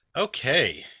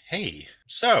Okay. Hey.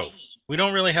 So, we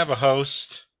don't really have a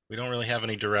host. We don't really have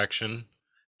any direction.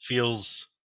 Feels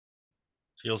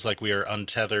feels like we are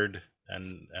untethered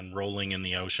and rolling in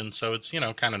the ocean. So it's,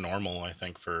 kind of normal, I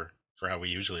think, for how we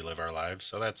usually live our lives.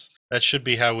 So that should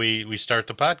be how we start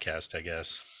the podcast, I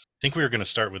guess. I think we were going to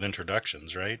start with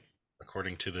introductions, right?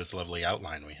 According to this lovely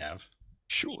outline we have.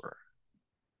 Sure.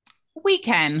 We Oh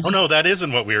can, no, that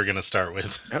isn't what we were going to start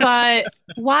with. Yep. but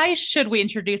why should we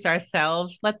introduce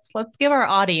ourselves? Let's give our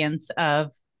audience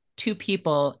of two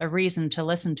people a reason to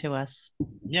listen to us.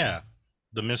 Yeah.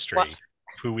 The What? mystery of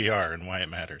who we are and why it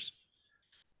matters.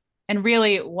 And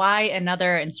really, why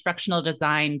another instructional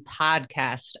design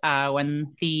podcast?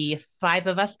 When the five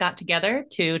of us got together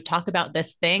to talk about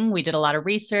this thing, we did a lot of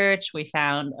research. We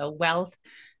found a wealth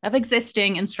of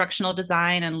existing instructional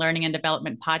design and learning and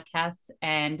development podcasts.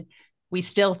 And we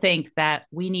still think that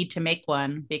we need to make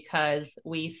one because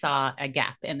we saw a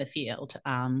gap in the field.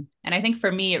 And I think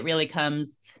for me, it really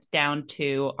comes down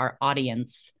to our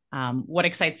audience. What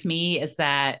excites me is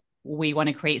that we want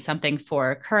to create something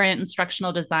for current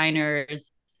instructional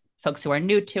designers, folks who are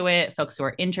new to it, folks who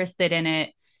are interested in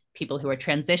it, people who are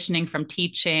transitioning from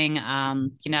teaching.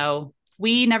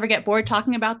 We never get bored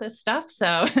talking about this stuff.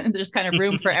 So there's kind of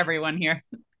room for everyone here.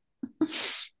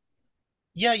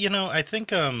 Yeah, I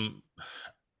think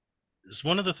it's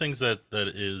one of the things that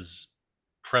is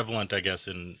prevalent, I guess,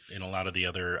 in a lot of the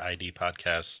other ID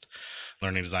podcast,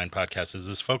 learning design podcasts, is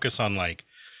this focus on like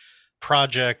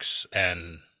projects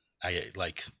and I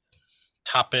like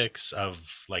topics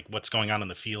of like what's going on in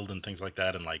the field and things like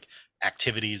that, and like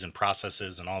activities and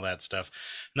processes and all that stuff.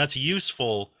 And that's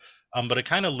useful, but it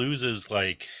kind of loses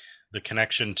like the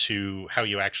connection to how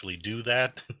you actually do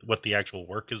that, what the actual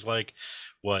work is like,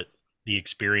 what the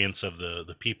experience of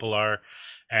the people are.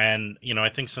 And I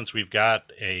think since we've got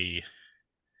a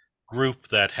group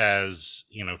that has,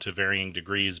 to varying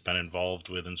degrees been involved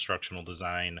with instructional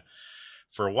design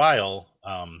for a while,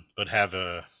 but have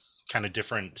a kind of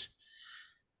different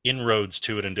inroads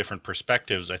to it and different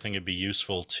perspectives, I think it'd be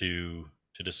useful to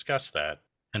discuss that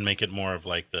and make it more of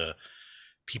like the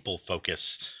people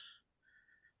focused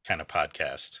kind of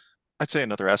podcast. I'd say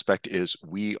another aspect is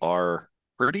we are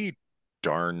pretty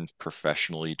darn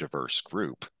professionally diverse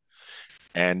group,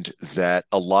 and that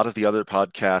a lot of the other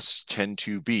podcasts tend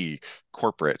to be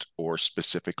corporate or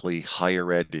specifically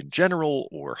higher ed in general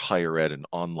or higher ed and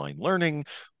online learning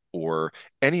or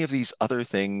any of these other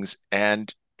things.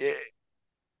 And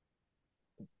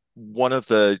one of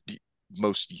the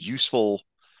most useful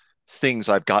things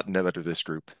I've gotten out of this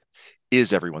group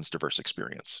is everyone's diverse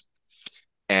experience.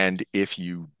 And if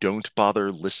you don't bother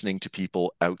listening to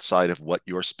people outside of what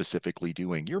you're specifically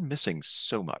doing, you're missing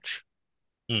so much.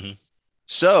 Hmm.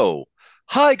 So,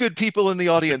 hi, good people in the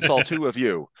audience, all two of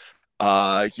you.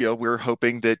 We're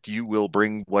hoping that you will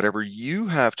bring whatever you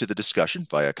have to the discussion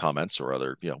via comments or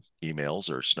other, emails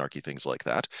or snarky things like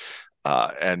that.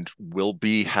 And we'll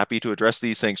be happy to address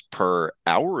these things per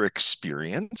our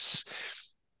experience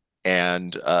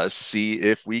and see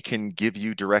if we can give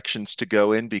you directions to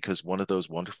go in, because one of those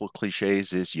wonderful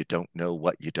cliches is you don't know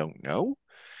what you don't know.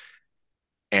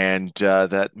 And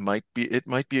it might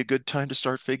be a good time to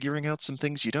start figuring out some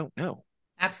things you don't know.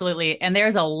 Absolutely. And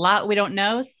there's a lot we don't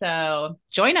know. So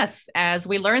join us as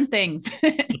we learn things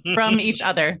from each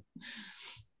other.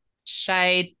 Should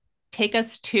I take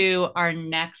us to our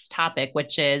next topic,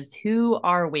 which is who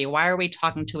are we? Why are we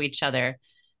talking to each other?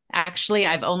 Actually,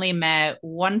 I've only met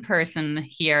one person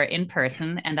here in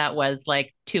person, and that was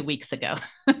like 2 weeks ago.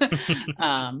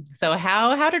 So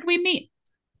how did we meet?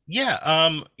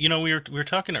 Yeah, we were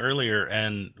talking earlier,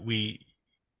 and we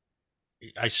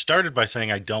I started by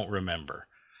saying I don't remember.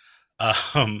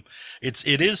 Um,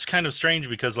 it is kind of strange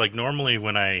because like normally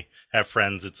when I have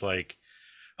friends, it's like,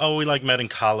 oh, we like met in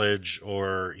college,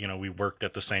 or we worked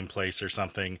at the same place or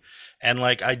something. And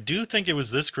like I do think it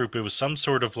was this group. It was some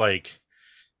sort of like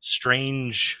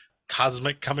strange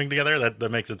cosmic coming together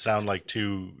that makes it sound like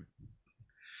too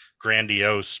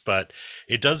grandiose, but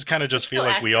it does kind of just It's feel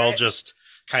still like we all accurate. just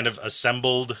kind of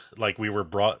assembled, like we were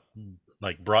brought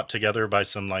together by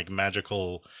some like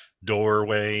magical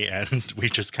doorway, and we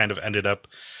just kind of ended up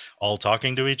all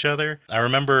talking to each other. I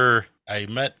remember I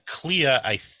met Clea,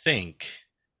 I think,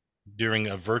 during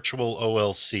a virtual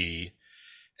OLC,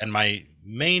 and my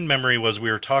main memory was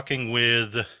we were talking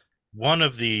with one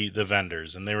of the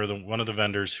vendors, and they were one of the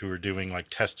vendors who were doing like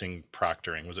testing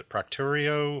proctoring. Was it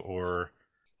Proctorio or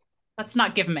Let's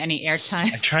not give them any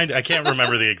airtime. I can't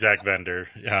remember the exact vendor.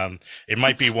 It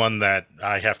might be one that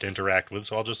I have to interact with,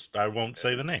 so I won't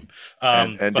say the name.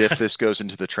 And if But this goes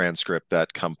into the transcript,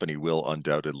 that company will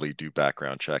undoubtedly do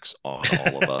background checks on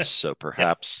all of us. So yeah,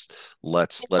 perhaps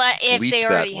let's If they bleep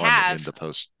that already one in have, the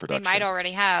post they might production.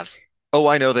 already have. Oh,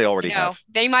 I know they already have.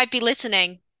 They might be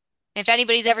listening. If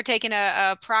anybody's ever taken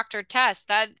a proctored test,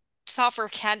 that software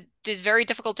can is very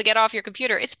difficult to get off your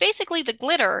computer. It's basically the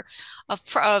glitter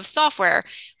of software.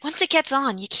 Once it gets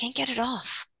on, you can't get it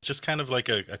off. it's just kind of like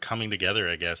a coming together,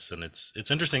 I guess, and it's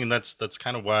interesting, and that's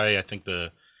kind of why I think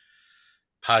the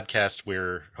podcast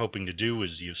we're hoping to do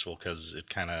is useful because it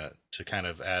kind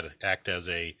of act as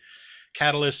a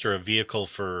catalyst or a vehicle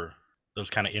for those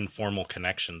kind of informal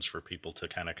connections for people to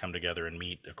kind of come together and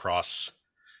meet across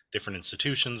different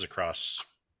institutions, across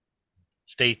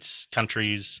states,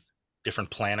 countries,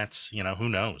 different planets. Who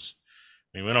knows?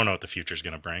 I mean, we don't know what the future is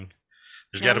going to bring.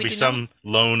 There's got No, to we be do not. some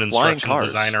lone Flying instructional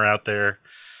cars. designer out there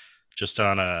just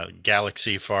on a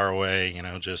galaxy far away,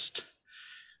 just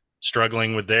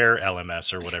struggling with their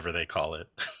LMS or whatever they call it.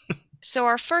 So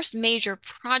our first major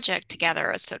project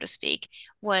together, so to speak,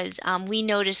 was we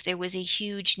noticed there was a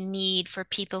huge need for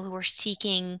people who were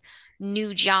seeking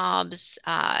new jobs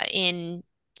in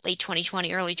late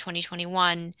 2020, early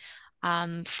 2021,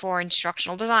 for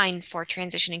instructional design, for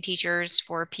transitioning teachers,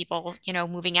 for people,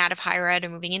 moving out of higher ed or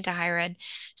moving into higher ed.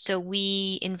 So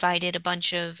we invited a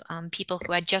bunch of people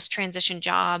who had just transitioned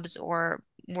jobs or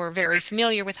were very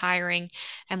familiar with hiring,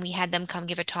 and we had them come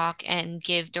give a talk and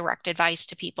give direct advice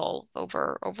to people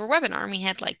over webinar. And we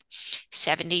had like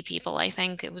 70 people, I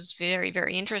think. It was very,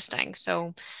 very interesting.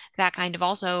 So that kind of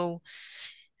also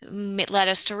it led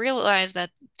us to realize that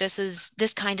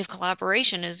this kind of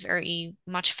collaboration is very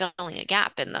much filling a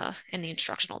gap in the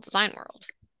instructional design world.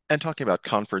 And talking about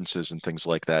conferences and things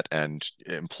like that, and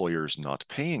employers not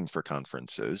paying for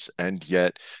conferences. And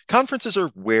yet, conferences are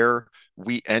where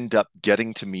we end up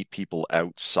getting to meet people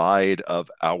outside of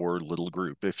our little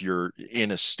group. If you're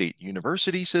in a state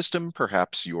university system,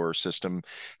 perhaps your system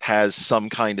has some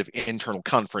kind of internal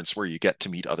conference where you get to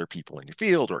meet other people in your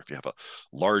field. Or if you have a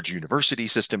large university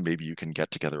system, maybe you can get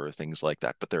together or things like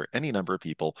that. But there are any number of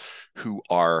people who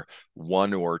are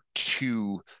one or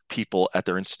two people at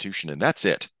their institution, and that's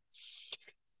it.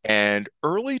 And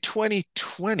early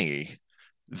 2020,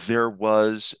 there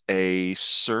was a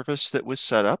service that was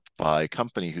set up by a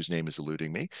company whose name is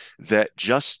eluding me that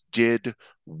just did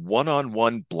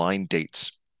one-on-one blind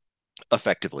dates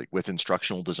effectively with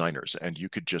instructional designers. And you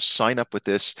could just sign up with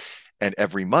this. And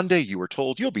every Monday you were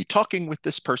told you'll be talking with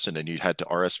this person, and you had to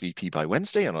RSVP by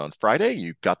Wednesday. And on Friday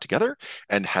you got together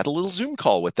and had a little Zoom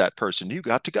call with that person. You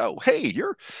got to go, hey,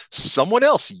 you're someone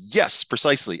else. Yes,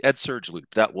 precisely. Ed Surge Loop.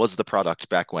 That was the product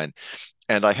back when.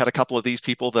 And I had a couple of these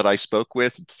people that I spoke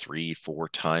with 3, 4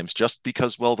 times just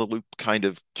because, well, the loop kind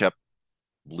of kept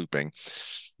looping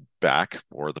back,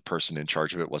 or the person in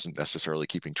charge of it wasn't necessarily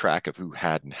keeping track of who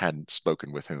had and hadn't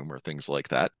spoken with whom or things like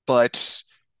that. But,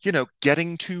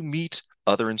 getting to meet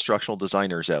other instructional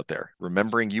designers out there,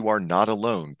 remembering you are not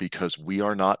alone because we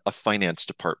are not a finance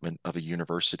department of a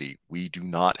university. We do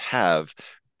not have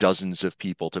dozens of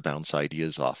people to bounce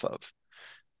ideas off of.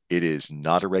 It is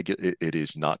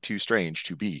not too strange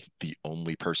to be the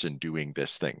only person doing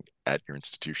this thing at your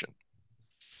institution.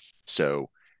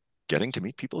 So getting to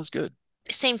meet people is good.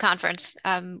 Same conference,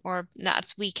 or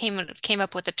not. We came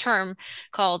up with a term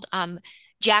called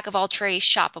Jack of all trades,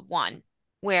 shop of one,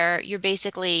 where you're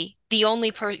basically the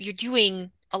only you're doing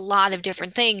a lot of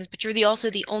different things, but you're also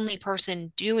the only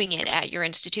person doing it at your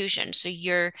institution. So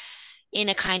you're in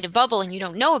a kind of bubble and you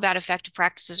don't know about effective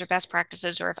practices or best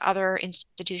practices or if other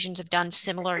institutions have done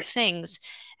similar things.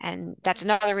 And that's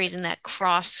another reason that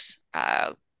cross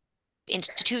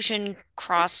institution,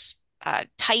 cross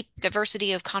type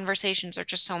diversity of conversations are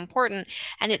just so important.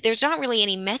 And there's not really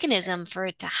any mechanism for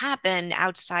it to happen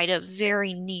outside of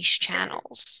very niche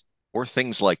channels. Or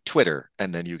things like Twitter,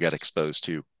 and then you get exposed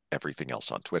to everything else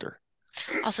on Twitter.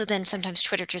 Also, then sometimes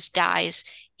Twitter just dies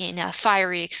in a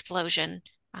fiery explosion.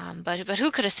 But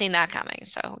who could have seen that coming?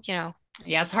 So, Yeah,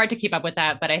 it's hard to keep up with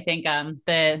that. But I think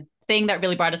the thing that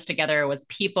really brought us together was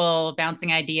people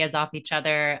bouncing ideas off each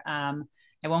other. I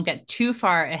won't get too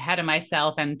far ahead of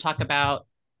myself and talk about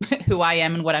who I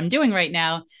am and what I'm doing right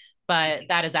now, but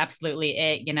that is absolutely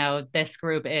it. This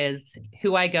group is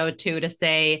who I go to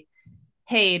say,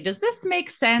 hey, does this make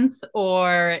sense?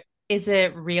 Or is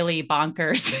it really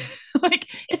bonkers? Like,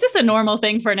 is this a normal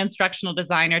thing for an instructional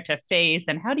designer to face?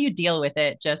 And how do you deal with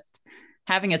it? Just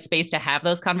having a space to have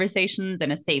those conversations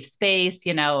in a safe space,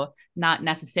 not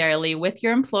necessarily with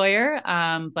your employer,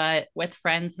 but with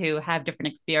friends who have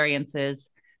different experiences.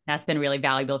 That's been really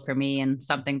valuable for me and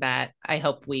something that I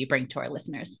hope we bring to our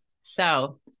listeners.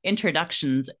 So,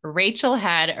 introductions. Rachel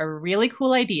had a really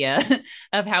cool idea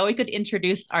of how we could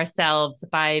introduce ourselves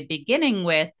by beginning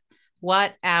with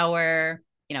what our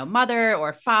mother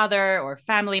or father or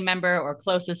family member or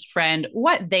closest friend,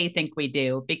 what they think we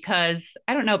do. Because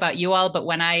I don't know about you all, but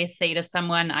when I say to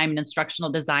someone I'm an instructional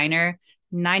designer,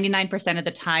 99% of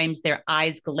the times their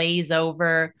eyes glaze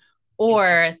over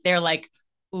or they're like,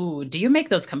 ooh, do you make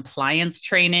those compliance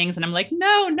trainings? And I'm like,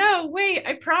 no, wait,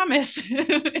 I promise.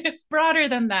 It's broader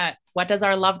than that. What does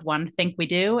our loved one think we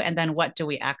do? And then what do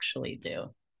we actually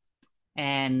do?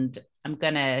 And I'm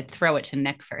going to throw it to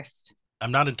Nick first.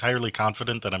 I'm not entirely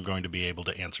confident that I'm going to be able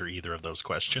to answer either of those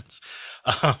questions.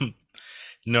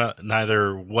 No,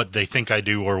 neither what they think I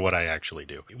do or what I actually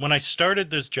do. When I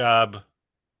started this job,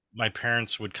 my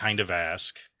parents would kind of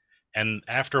ask, and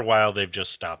after a while they've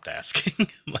just stopped asking.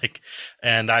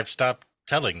 And I've stopped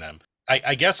telling them.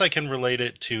 I guess I can relate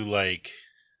it to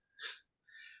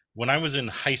when I was in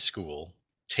high school,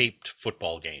 taped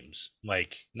football games,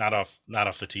 not off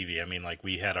the TV. I mean,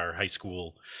 we had our high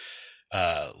school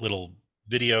little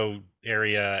video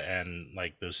area, and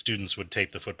the students would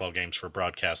tape the football games for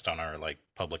broadcast on our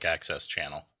public access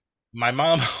channel. My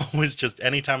mom was just,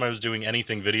 anytime I was doing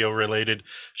anything video related,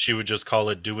 she would just call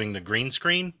it doing the green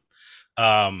screen.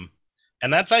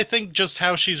 And that's, I think, just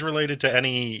how she's related to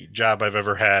any job I've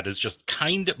ever had, is just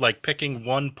kind of picking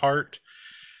one part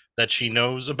that she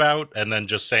knows about and then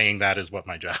just saying that is what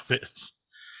my job is.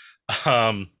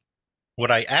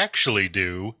 What I actually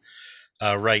do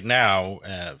right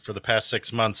now, for the past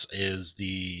 6 months, is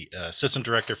the Assistant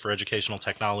Director for Educational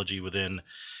Technology within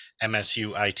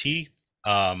MSU IT.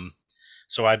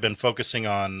 So I've been focusing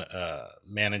on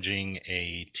managing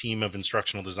a team of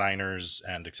instructional designers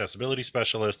and accessibility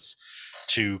specialists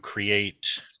to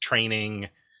create training,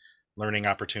 learning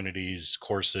opportunities,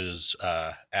 courses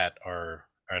at our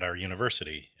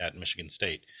university at Michigan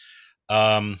State.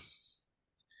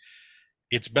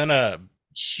 It's been a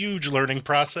huge learning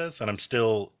process, and I'm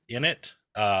still in it.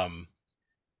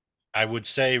 I would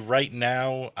say right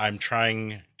now I'm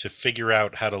trying to figure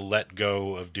out how to let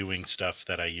go of doing stuff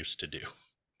that I used to do,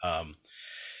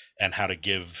 and how to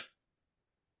give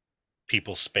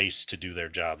people space to do their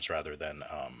jobs rather than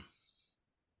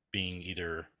being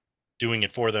either doing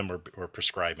it for them or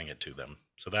prescribing it to them.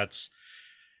 So that's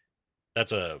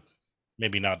a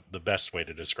maybe not the best way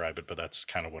to describe it, but that's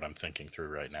kind of what I'm thinking through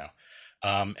right now.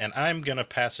 And I'm gonna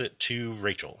pass it to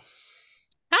Rachel.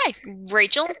 Hi,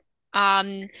 Rachel.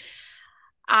 Um,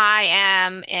 I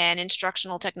am an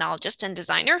instructional technologist and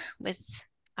designer with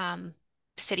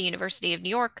City University of New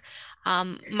York.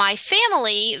 My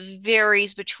family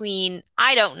varies between,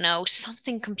 I don't know,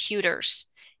 something computers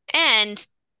and,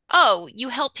 oh, you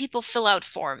help people fill out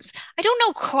forms. I don't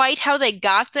know quite how they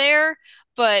got there,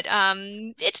 but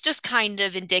it's just kind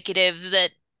of indicative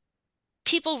that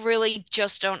people really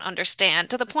just don't understand,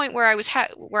 to the point where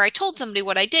where I told somebody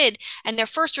what I did, and their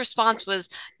first response was,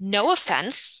 "No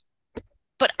offense,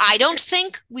 but I don't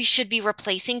think we should be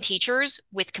replacing teachers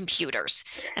with computers."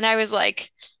 And I was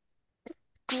like,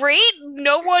 great,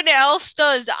 no one else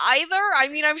does either. I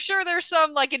mean, I'm sure there's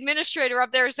some administrator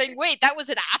up there saying, wait, that was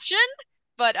an option,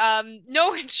 but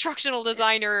no instructional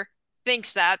designer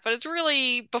thinks that. But it's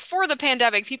really, before the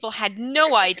pandemic, people had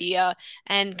no idea.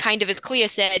 And kind of, as Clea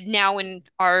said, now in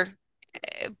our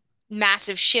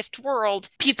massive shift world,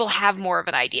 people have more of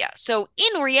an idea. So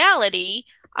in reality,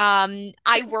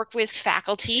 I work with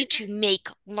faculty to make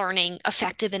learning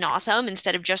effective and awesome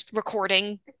instead of just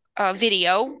recording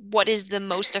video. What is the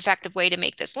most effective way to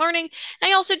make this learning?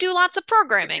 And I also do lots of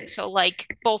programming. So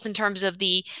both in terms of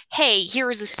the, hey,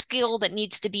 here is a skill that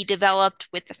needs to be developed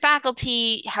with the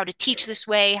faculty, how to teach this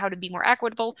way, how to be more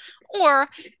equitable, or,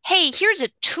 hey, here's a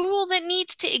tool that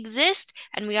needs to exist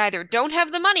and we either don't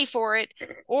have the money for it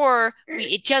or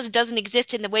it just doesn't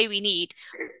exist in the way we need.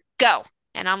 Go.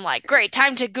 And I'm like, great,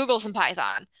 time to Google some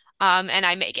Python. And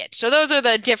I make it. So those are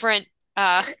the different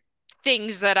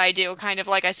things that I do, kind of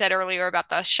like I said earlier about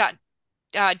the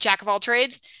jack of all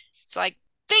trades. It's like,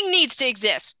 thing needs to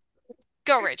exist.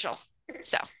 Go, Rachel.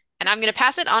 So, and I'm going to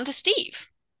pass it on to Steve.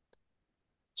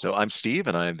 So I'm Steve,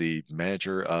 and I'm the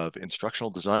manager of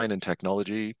instructional design and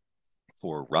technology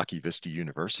for Rocky Vista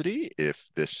University. If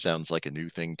this sounds like a new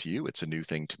thing to you, it's a new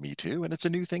thing to me too, and it's a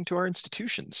new thing to our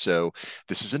institution. So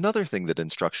this is another thing that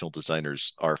instructional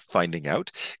designers are finding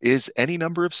out, is any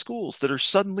number of schools that are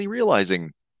suddenly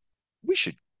realizing we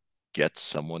should get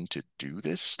someone to do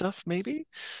this stuff, maybe.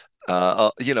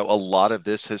 A lot of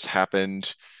this has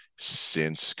happened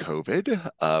Since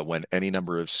COVID, when any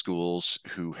number of schools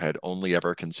who had only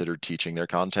ever considered teaching their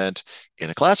content in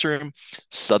a classroom,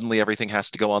 suddenly everything has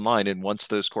to go online. And once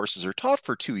those courses are taught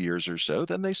for 2 years or so,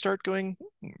 then they start going,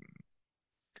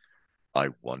 I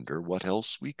wonder what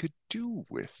else we could do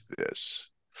with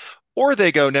this. Or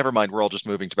they go, never mind, we're all just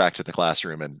moving back to the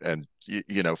classroom and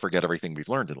forget everything we've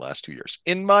learned in the last 2 years.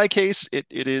 In my case, it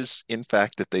is, in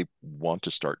fact, that they want to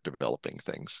start developing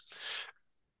things.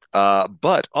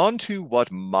 But on to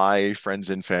what my friends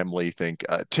and family think.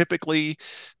 Typically,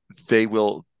 they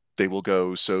will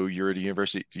go, so you're at a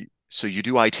university, so you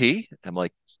do IT? I'm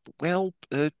like, well,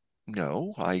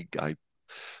 no,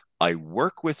 I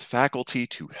work with faculty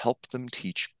to help them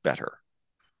teach better.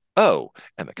 Oh,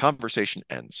 and the conversation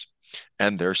ends.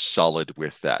 And they're solid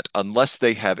with that. Unless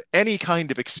they have any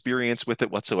kind of experience with it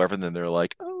whatsoever, and then they're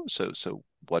like, oh, so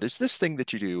what is this thing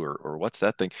that you do, or what's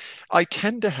that thing? I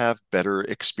tend to have better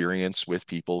experience with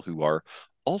people who are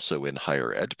also in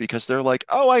higher ed because they're like,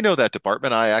 oh, I know that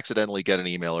department. I accidentally get an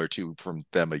email or two from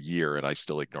them a year and I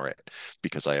still ignore it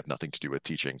because I have nothing to do with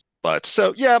teaching. But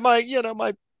so yeah,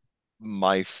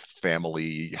 my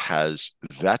family has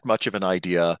that much of an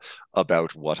idea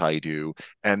about what I do,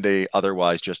 and they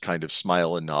otherwise just kind of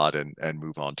smile and nod and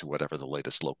move on to whatever the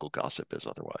latest local gossip is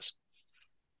otherwise.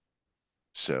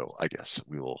 So I guess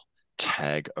we will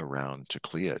tag around to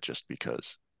Clea just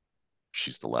because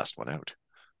she's the last one out.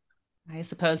 I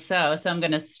suppose so. So I'm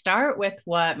going to start with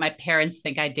what my parents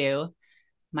think I do.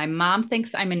 My mom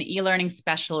thinks I'm an e-learning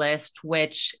specialist,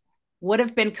 which would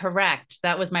have been correct.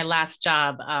 That was my last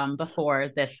job before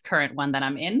this current one that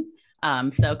I'm in.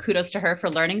 So kudos to her for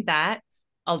learning that.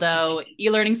 Although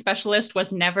e-learning specialist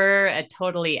was never a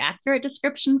totally accurate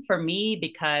description for me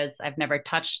because I've never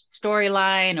touched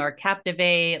Storyline or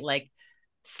Captivate, like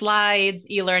slides,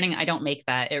 e-learning. I don't make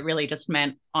that. It really just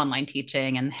meant online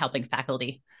teaching and helping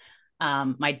faculty.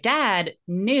 My dad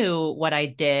knew what I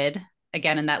did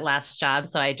again in that last job.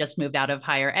 So I just moved out of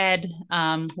higher ed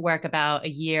work about a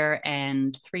year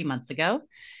and 3 months ago.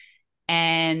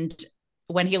 And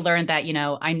when he learned that,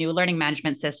 I knew learning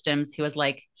management systems, he was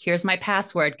like, here's my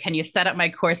password. Can you set up my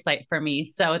course site for me?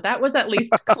 So that was at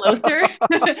least closer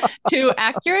to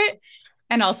accurate.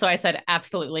 And also, I said,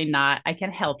 absolutely not. I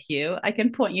can help you. I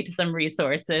can point you to some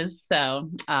resources. So,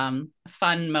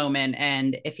 fun moment.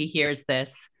 And if he hears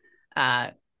this,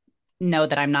 uh, know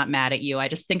that I'm not mad at you. I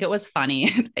just think it was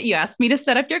funny that you asked me to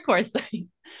set up your course site.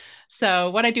 So,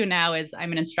 what I do now is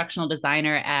I'm an instructional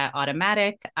designer at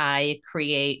Automatic. I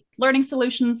create learning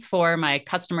solutions for my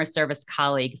customer service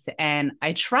colleagues. And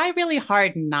I try really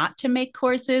hard not to make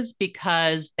courses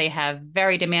because they have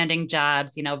very demanding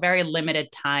jobs, very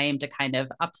limited time to kind of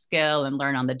upskill and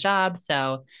learn on the job.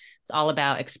 So, it's all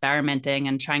about experimenting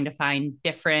and trying to find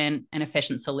different and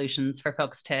efficient solutions for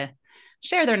folks to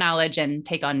share their knowledge and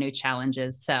take on new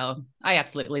challenges. So, I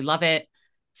absolutely love it.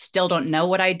 Still don't know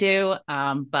what I do,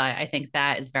 but I think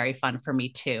that is very fun for me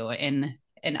too. In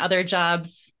other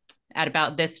jobs, at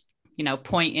about this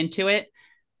point into it,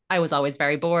 I was always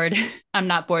very bored. I'm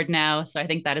not bored now, so I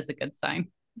think that is a good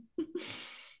sign.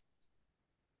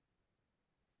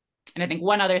 And I think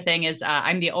one other thing is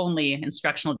I'm the only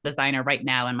instructional designer right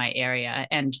now in my area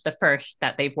and the first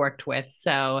that they've worked with.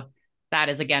 So that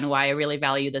is again why I really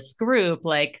value this group.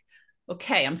 Like,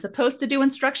 okay, I'm supposed to do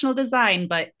instructional design,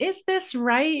 but is this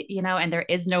right? And there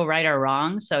is no right or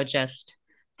wrong. So just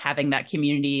having that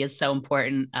community is so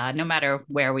important, no matter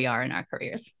where we are in our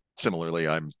careers. Similarly,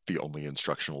 I'm the only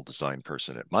instructional design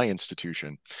person at my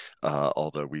institution,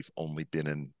 although we've only been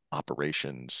in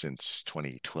operation since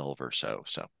 2012 or so.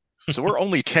 So we're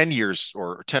only 10 years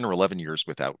or 10 or 11 years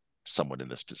without someone in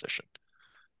this position.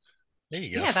 There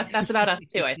you go. Yeah, that's about us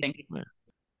too, I think. Yeah.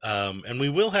 And we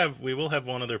will have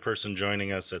one other person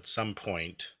joining us at some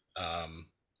point,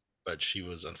 but she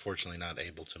was unfortunately not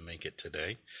able to make it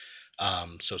today.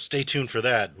 So stay tuned for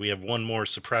that. We have one more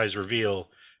surprise reveal,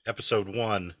 episode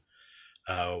 1.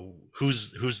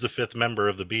 Who's the fifth member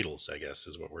of the Beatles? I guess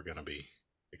is what we're going to be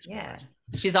exploring. Yeah,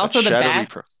 she's also the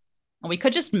best. We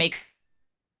could just make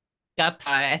up.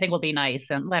 I think we'll be nice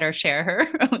and let her share her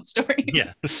own story.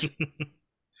 Yeah.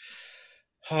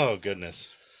 Oh goodness.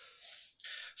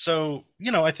 So,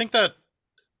 I think that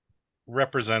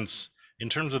represents, in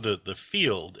terms of the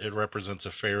field, it represents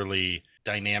a fairly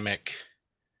dynamic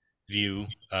view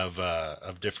of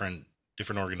different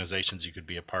organizations you could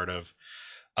be a part of.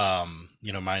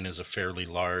 Mine is a fairly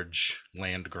large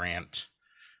land grant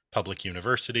public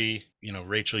university.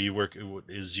 Rachel, you work,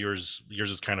 is yours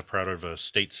is kind of part of a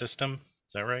state system.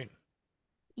 Is that right?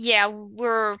 Yeah,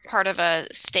 we're part of a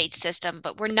state system,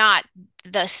 but we're not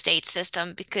the state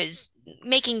system because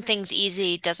making things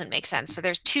easy doesn't make sense. So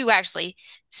there's two actually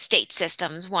state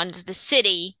systems. One's the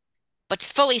city, but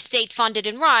it's fully state funded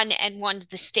and run, and one's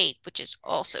the state, which is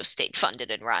also state funded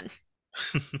and run.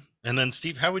 And then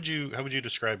Steve, how would you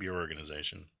describe your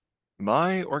organization?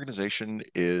 My organization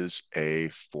is a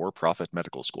for-profit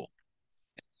medical school,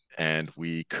 and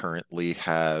we currently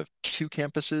have two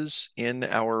campuses in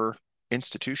our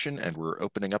institution, and we're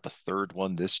opening up a third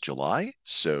one this July.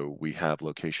 So we have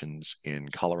locations in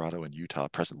Colorado and Utah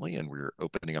presently, and we're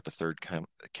opening up a third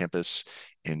campus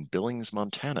in Billings,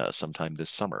 Montana, sometime this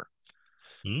summer.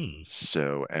 Mm.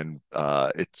 So, and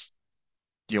it's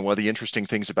one of the interesting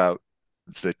things about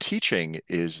the teaching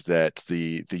is that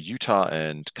the Utah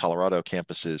and Colorado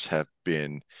campuses have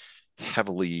been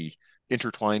heavily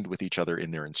intertwined with each other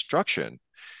in their instruction,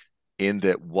 in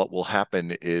that what will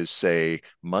happen is, say,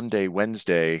 Monday,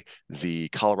 Wednesday, the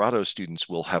Colorado students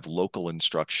will have local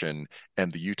instruction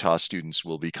and the Utah students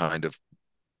will be kind of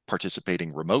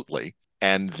participating remotely.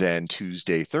 And then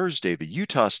Tuesday, Thursday, the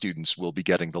Utah students will be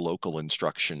getting the local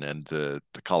instruction and the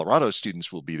Colorado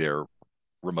students will be there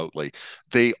remotely.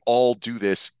 They all do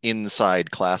this inside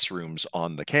classrooms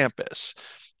on the campus.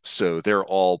 So they're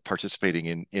all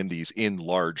participating in these in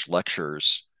large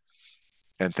lectures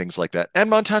and things like that. And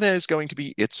Montana is going to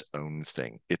be its own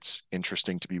thing. It's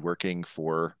interesting to be working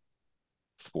for-profit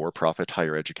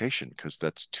higher education because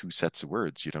that's two sets of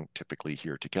words you don't typically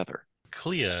hear together.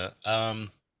 Clea,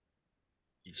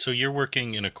 so you're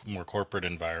working in a more corporate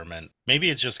environment. Maybe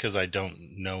it's just because I don't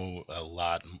know a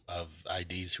lot of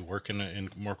IDs who work in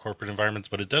more corporate environments,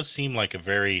 but it does seem like a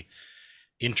very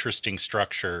interesting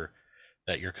structure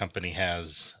that your company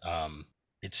has.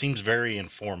 It seems very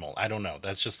informal. I don't know.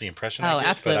 That's just the impression I Oh,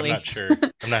 get, but I'm absolutely. not sure.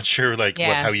 I'm not sure like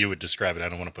Yeah. how you would describe it. I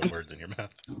don't want to put words in your mouth.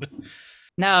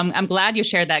 No, I'm glad you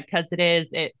shared that because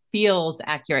it feels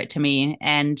accurate to me.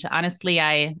 And honestly,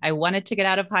 I wanted to get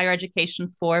out of higher education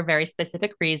for very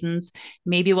specific reasons.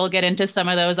 Maybe we'll get into some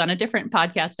of those on a different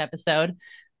podcast episode.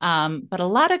 But a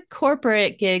lot of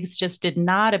corporate gigs just did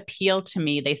not appeal to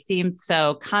me. They seemed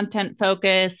so content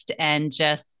focused and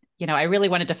just, I really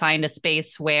wanted to find a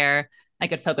space where I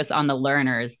could focus on the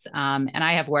learners. And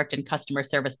I have worked in customer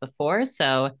service before,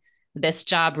 so this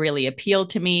job really appealed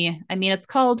to me. I mean, it's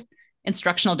called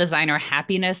Instructional Designer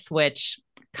Happiness, which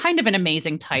kind of an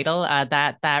amazing title.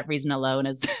 That reason alone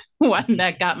is one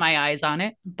that got my eyes on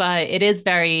it. But it is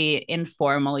very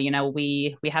informal.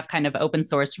 We have kind of open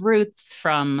source roots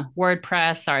from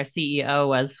WordPress. Our CEO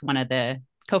was one of the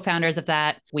co-founders of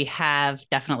that. We have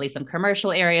definitely some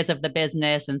commercial areas of the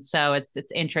business, and so it's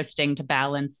interesting to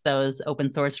balance those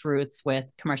open source roots with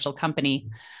commercial company.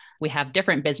 We have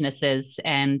different businesses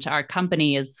and our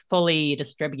company is fully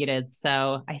distributed.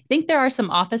 So I think there are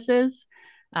some offices,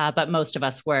 but most of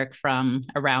us work from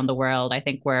around the world. I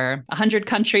think we're 100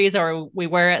 countries, or we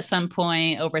were at some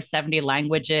point, over 70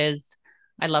 languages.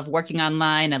 I love working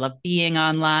online. I love being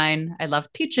online. I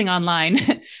love teaching online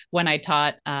when I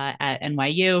taught at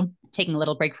NYU, taking a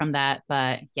little break from that.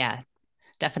 But yeah,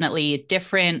 definitely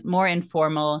different, more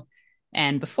informal.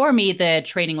 And before me, the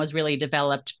training was really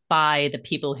developed by the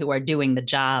people who are doing the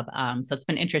job. So it's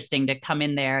been interesting to come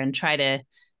in there and try to,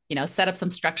 set up some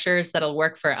structures that'll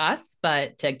work for us,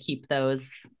 but to keep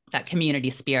that community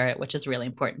spirit, which is really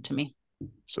important to me.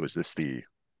 So is this the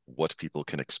what people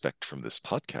can expect from this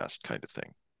podcast kind of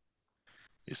thing?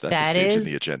 Is that the That stage in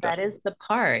the is agenda? that is the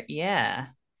part, yeah.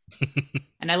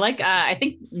 And I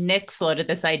think Nick floated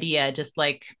this idea, just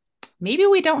like maybe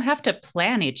we don't have to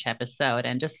plan each episode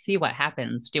and just see what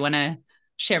happens. Do you want to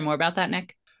share more about that,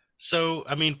 Nick? So,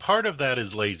 I mean, part of that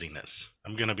is laziness.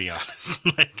 I'm gonna be honest.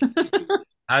 Like,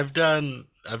 I've done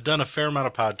a fair amount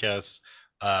of podcasts,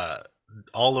 uh,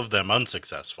 all of them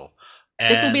unsuccessful,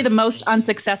 This will be and the most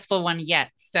unsuccessful one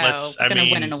yet. So I we're going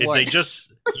to win an mean, they award.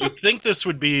 just, you'd think this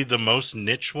would be the most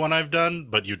niche one I've done,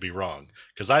 but you'd be wrong.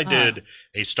 Because I Ah, did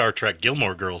a Star Trek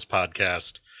Gilmore Girls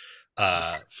podcast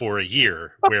for a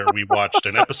year where we watched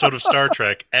an episode of Star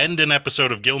Trek and an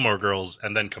episode of Gilmore Girls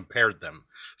and then compared them.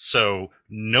 So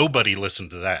nobody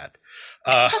listened to that.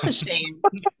 Uh, that's a shame.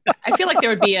 I feel like there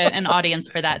would be an audience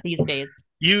for that these days.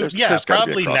 yeah, There's got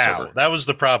to be a probably crossover. now. That was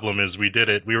the problem. Is we did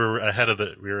it. We were ahead of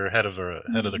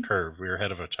the curve. We were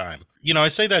ahead of our time. I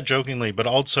say that jokingly, but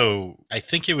also I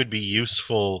think it would be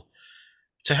useful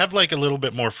to have like a little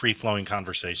bit more free flowing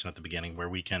conversation at the beginning where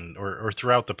we can, or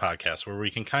throughout the podcast, where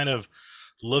we can kind of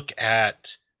look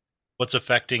at what's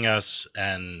affecting us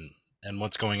and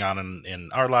what's going on in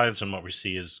our lives and what we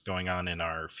see is going on in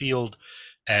our field,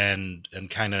 and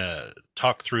kind of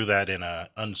talk through that in a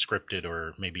unscripted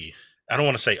or maybe I don't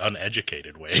want to say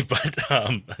uneducated way, but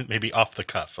maybe off the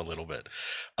cuff a little bit.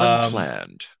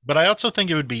 Unplanned. But I also think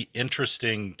it would be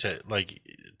interesting to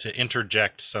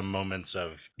interject some moments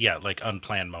of, yeah, like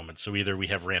unplanned moments. So either we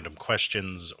have random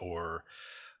questions, or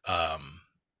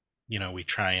we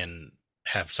try and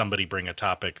have somebody bring a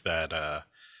topic that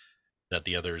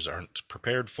the others aren't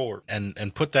prepared for,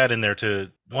 and put that in there.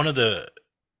 To one of the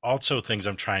also things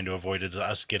I'm trying to avoid is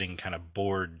us getting kind of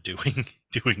bored doing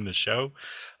doing the show,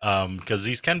 because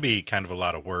these can be kind of a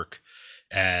lot of work,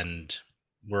 and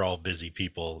we're all busy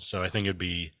people. So I think it'd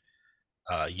be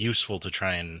useful to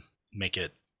try and make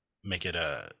it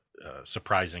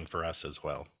surprising for us as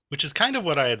well, which is kind of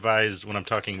what I advise when I'm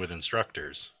talking with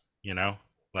instructors.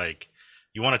 Like,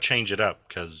 you want to change it up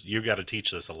because you got to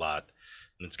teach this a lot,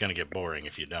 and it's going to get boring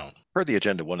if you don't. Per the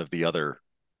agenda, one of the other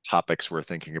topics we're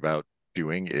thinking about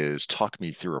doing is talk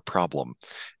me through a problem.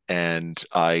 And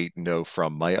I know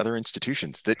from my other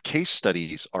institutions that case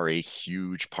studies are a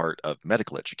huge part of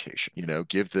medical education.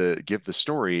 Give the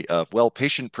story of, well,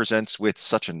 patient presents with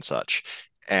such and such.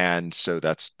 And so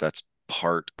that's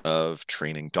part of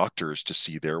training doctors to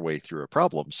see their way through a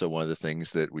problem. So one of the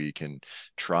things that we can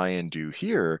try and do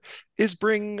here is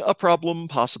bring a problem,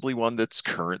 possibly one that's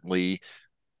currently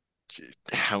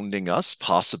hounding us,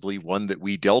 possibly one that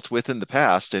we dealt with in the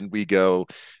past, and we go,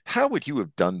 how would you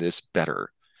have done this better?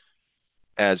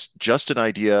 As just an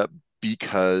idea,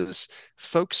 because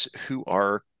folks who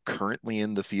are currently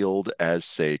in the field as,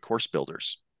 say, course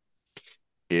builders,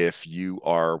 if you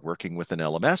are working with an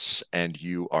LMS and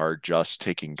you are just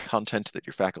taking content that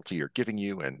your faculty are giving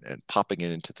you and popping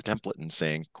it into the template and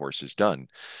saying course is done,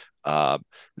 uh,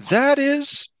 that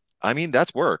is, I mean,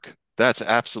 that's work. That's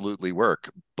absolutely work,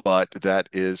 but that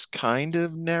is kind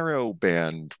of narrow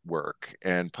band work,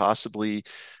 and possibly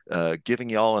giving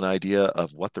y'all an idea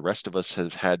of what the rest of us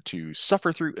have had to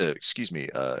suffer through,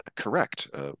 correct,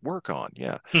 work on.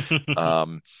 Yeah.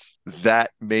 Um, that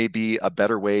may be a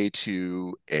better way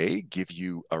to give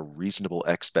you a reasonable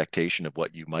expectation of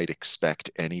what you might expect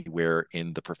anywhere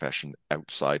in the profession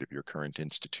outside of your current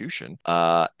institution.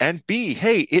 And B,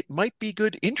 hey, it might be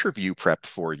good interview prep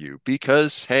for you,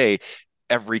 because, hey,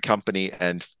 every company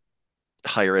and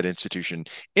higher ed institution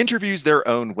interviews their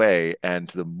own way, and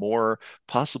the more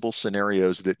possible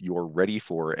scenarios that you're ready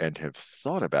for and have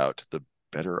thought about, the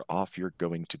better off you're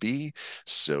going to be.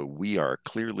 So we are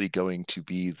clearly going to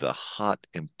be the hot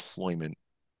employment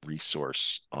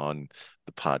resource on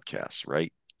the podcast,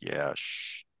 right? Yeah.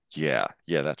 Yeah,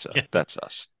 that's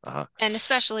us. And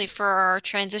especially for our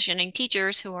transitioning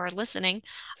teachers who are listening,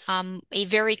 a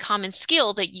very common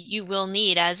skill that you will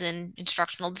need as an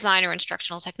instructional designer,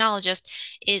 instructional technologist,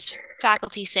 is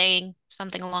faculty saying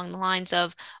something along the lines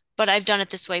of, but I've done it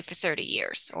this way for 30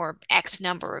 years or X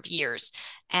number of years.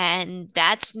 And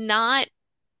that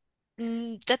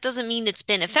doesn't mean it's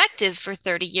been effective for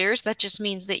 30 years. That just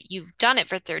means that you've done it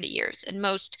for 30 years. And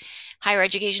most higher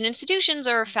education institutions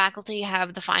or faculty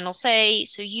have the final say.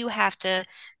 So you have to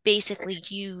basically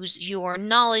use your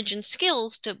knowledge and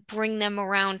skills to bring them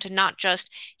around to not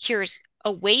just here's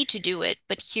a way to do it,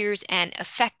 but here's an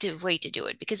effective way to do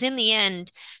it. Because in the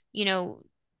end, you know,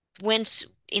 once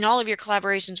in all of your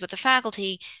collaborations with the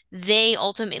faculty, they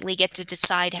ultimately get to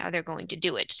decide how they're going to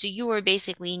do it. So you are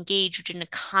basically engaged in a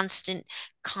constant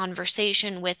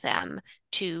conversation with them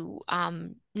to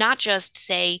not just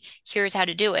say, here's how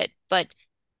to do it, but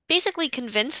basically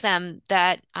convince them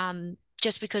that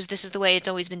just because this is the way it's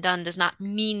always been done does not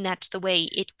mean that's the way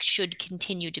it should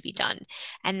continue to be done.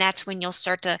 And that's when you'll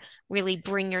start to really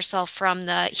bring yourself from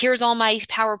the here's all my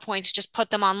PowerPoints, just put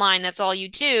them online, that's all you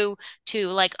do, to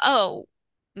like, oh,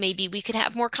 maybe we could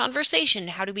have more conversation.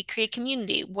 How do we create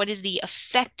community? What is the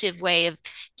effective way of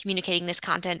communicating this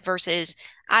content versus,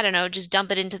 I don't know, just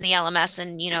dump it into the LMS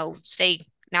and, say,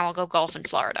 now I'll go golf in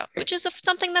Florida, which is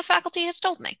something that faculty has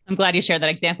told me. I'm glad you shared that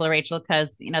example, Rachel,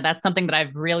 because that's something that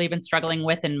I've really been struggling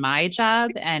with in my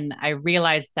job. And I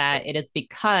realized that it is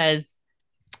because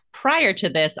prior to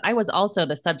this, I was also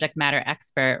the subject matter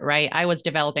expert, right? I was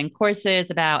developing courses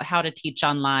about how to teach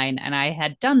online, and I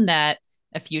had done that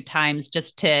a few times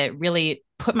just to really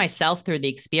put myself through the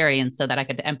experience so that I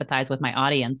could empathize with my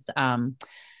audience.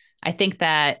 I think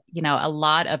that, a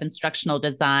lot of instructional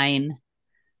design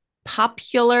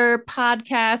popular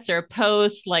podcasts or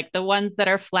posts, like the ones that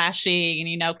are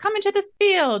flashing and, come into this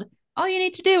field. All you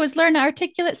need to do is learn an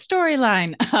articulate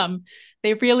storyline.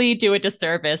 They really do a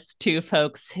disservice to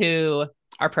folks who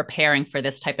are preparing for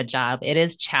this type of job. It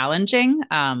is challenging.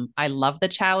 I love the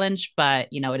challenge, but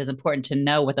it is important to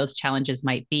know what those challenges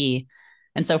might be.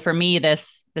 And so for me,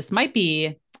 this might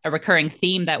be a recurring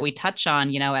theme that we touch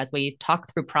on, as we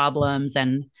talk through problems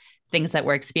and things that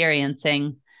we're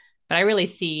experiencing. But I really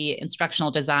see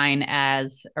instructional design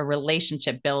as a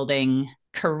relationship building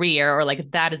career, or like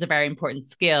that is a very important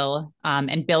skill,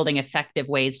 and building effective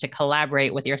ways to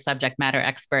collaborate with your subject matter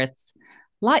experts.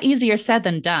 A lot easier said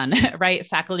than done, right?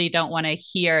 Faculty don't want to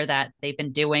hear that they've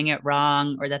been doing it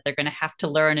wrong or that they're going to have to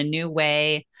learn a new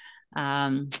way.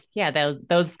 Yeah,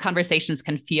 those conversations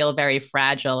can feel very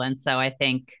fragile, and so I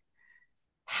think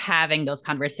having those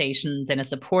conversations in a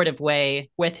supportive way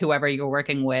with whoever you're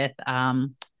working with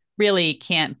really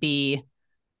can't be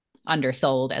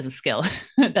undersold as a skill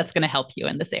that's going to help you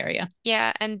in this area.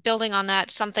 Yeah, and building on that,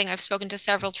 something I've spoken to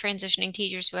several transitioning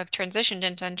teachers who have transitioned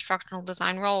into instructional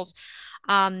design roles.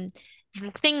 Um, the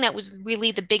thing that was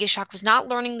really the biggest shock was not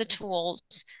learning the tools,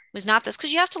 was not this,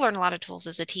 because you have to learn a lot of tools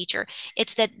as a teacher.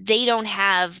 It's that they don't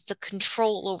have the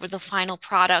control over the final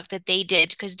product that they did,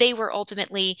 because they were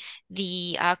ultimately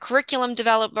the curriculum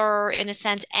developer in a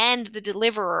sense and the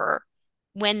deliverer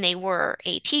when they were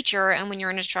a teacher. And when you're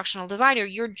an instructional designer,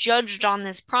 you're judged on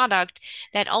this product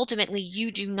that ultimately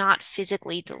you do not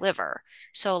physically deliver.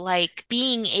 So, like,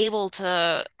 being able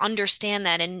to understand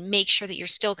that and make sure that you're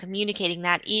still communicating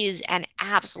that is an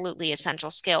absolutely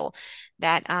essential skill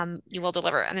that you will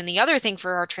deliver. And then the other thing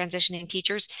for our transitioning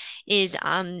teachers is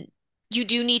you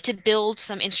do need to build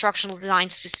some instructional design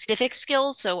specific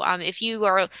skills. So if you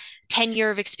are a 10-year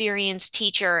of experience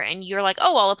teacher and you're like,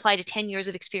 oh, I'll apply to 10 years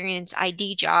of experience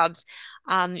ID jobs,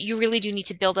 you really do need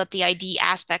to build up the ID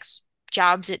aspects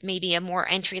jobs at maybe a more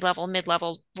entry level, mid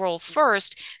level role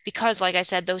first, because, like I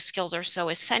said, those skills are so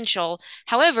essential.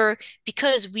 However,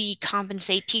 because we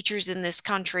compensate teachers in this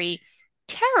country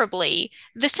terribly,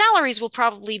 the salaries will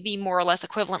probably be more or less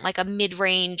equivalent, like a mid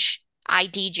range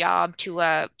ID job to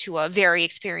a very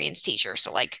experienced teacher.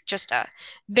 So, like, just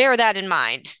bear that in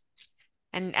mind,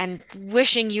 and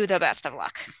wishing you the best of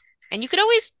luck. And you could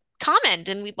always comment,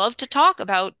 and we'd love to talk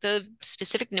about the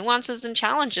specific nuances and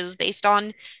challenges based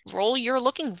on role you're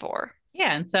looking for.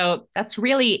 Yeah, and so that's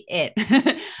really it.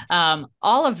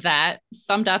 All of that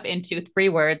summed up into 3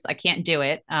 words. I can't do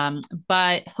it.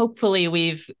 But hopefully,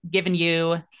 we've given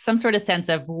you some sort of sense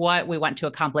of what we want to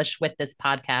accomplish with this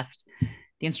podcast.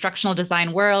 The instructional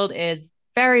design world is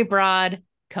very broad,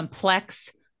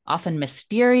 complex, often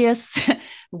mysterious,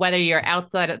 whether you're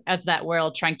outside of that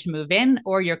world trying to move in,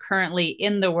 or you're currently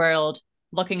in the world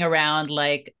looking around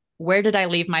like, where did I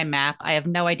leave my map? I have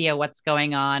no idea what's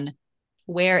going on.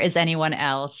 Where is anyone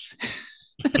else?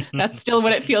 That's still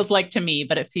what it feels like to me,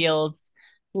 but it feels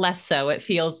less so. It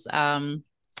feels, I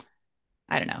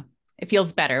don't know. It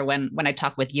feels better when I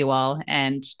talk with you all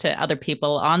and to other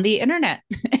people on the internet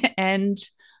and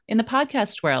in the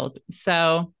podcast world.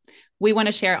 So we want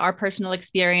to share our personal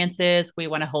experiences. We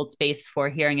want to hold space for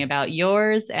hearing about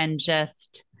yours and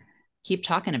just keep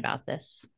talking about this.